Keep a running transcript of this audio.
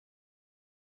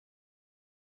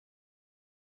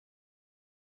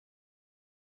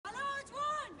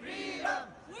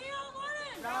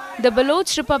The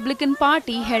Baloch Republican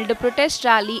Party held a protest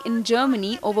rally in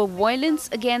Germany over violence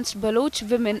against Baloch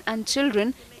women and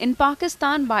children in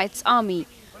Pakistan by its army.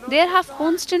 There have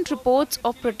constant reports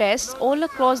of protests all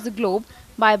across the globe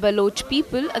by Baloch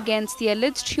people against the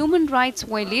alleged human rights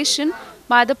violation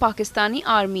by the Pakistani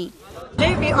Army.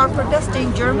 Today we are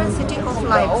protesting German city of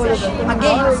Leipzig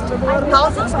against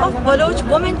thousands of Baloch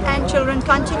women and children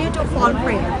continue to fall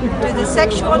prey to the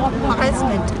sexual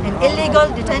harassment and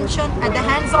illegal detention at the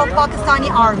hands of Pakistani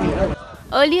Army.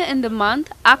 Earlier in the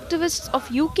month, activists of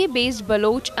UK-based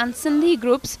Baloch and Sindhi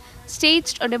groups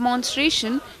staged a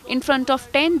demonstration in front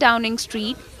of 10 Downing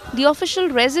Street, the official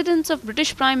residence of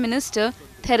British Prime Minister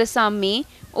Theresa May,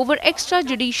 over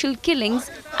extrajudicial killings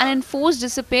and enforced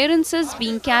disappearances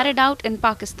being carried out in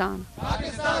Pakistan.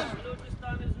 Pakistan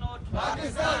is not.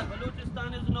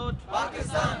 Pakistan is not.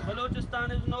 Pakistan is not.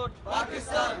 Pakistan is not.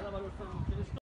 Pakistan.